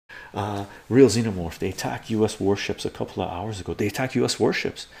Real Xenomorph, they attacked US warships a couple of hours ago. They attacked US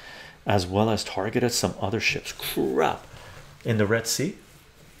warships as well as targeted some other ships. Crap. In the Red Sea,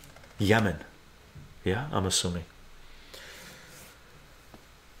 Yemen. Yeah, I'm assuming.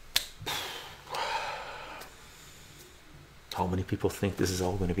 How many people think this is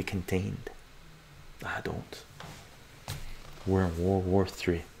all going to be contained? I don't. We're in World War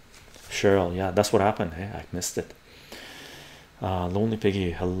III. Cheryl, yeah, that's what happened. Hey, I missed it. Lonely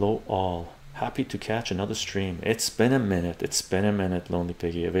Piggy, hello all. Happy to catch another stream. It's been a minute. It's been a minute. Lonely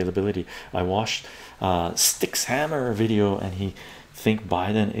Piggy availability. I watched Sticks Hammer video, and he think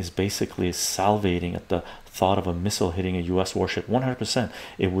Biden is basically salivating at the thought of a missile hitting a US warship. 100%.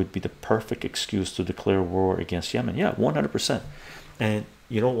 It would be the perfect excuse to declare war against Yemen. Yeah, 100%. And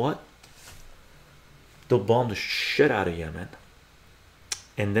you know what? They'll bomb the shit out of Yemen,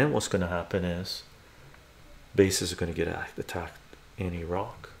 and then what's going to happen is bases are going to get attacked in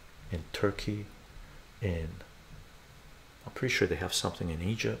Iraq, in Turkey, in, I'm pretty sure they have something in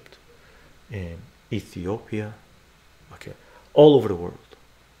Egypt, in Ethiopia. Okay, all over the world.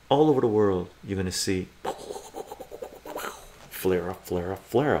 All over the world, you're going to see flare up, flare up,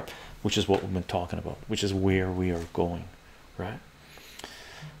 flare up, which is what we've been talking about, which is where we are going, right?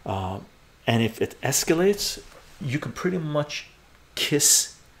 And if it escalates, you can pretty much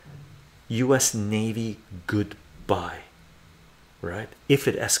kiss US Navy goodbye, right? If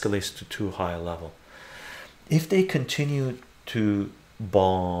it escalates to too high a level. If they continue to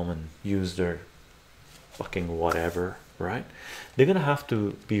bomb and use their fucking whatever, right, they're gonna have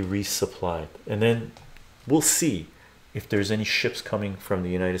to be resupplied, and then we'll see if there's any ships coming from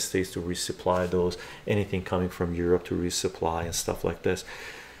the United States to resupply those, anything coming from Europe to resupply and stuff like this.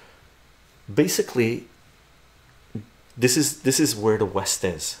 Basically, this is where the West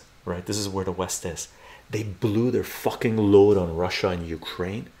is, right? This is where the West is. They blew their fucking load on Russia and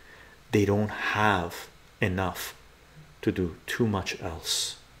Ukraine. They don't have enough to do too much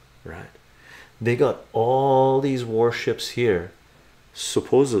else, right? They got all these warships here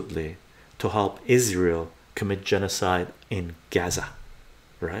supposedly to help Israel commit genocide in Gaza,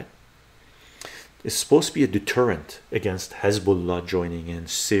 right? It's supposed to be a deterrent against Hezbollah joining in,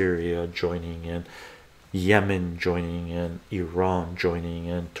 Syria joining in, Yemen joining in, Iran joining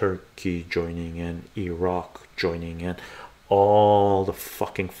in, Turkey joining in, Iraq joining in, all the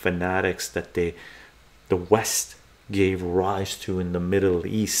fucking fanatics that the West gave rise to in the Middle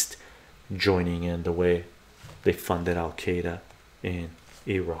East joining in, the way they funded Al Qaeda in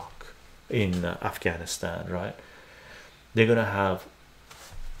Iraq, in Afghanistan, right? They're gonna have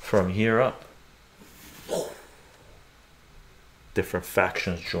from here up different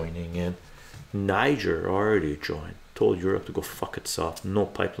factions joining in. Niger already joined, told Europe to go fuck itself. No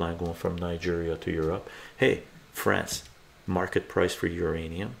pipeline going from Nigeria to Europe. Hey, France, market price for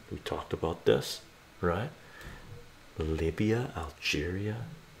uranium, we talked about this, right? Libya, Algeria,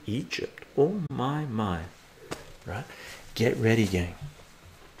 Egypt, oh my, right? Get ready, gang,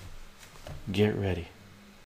 get ready.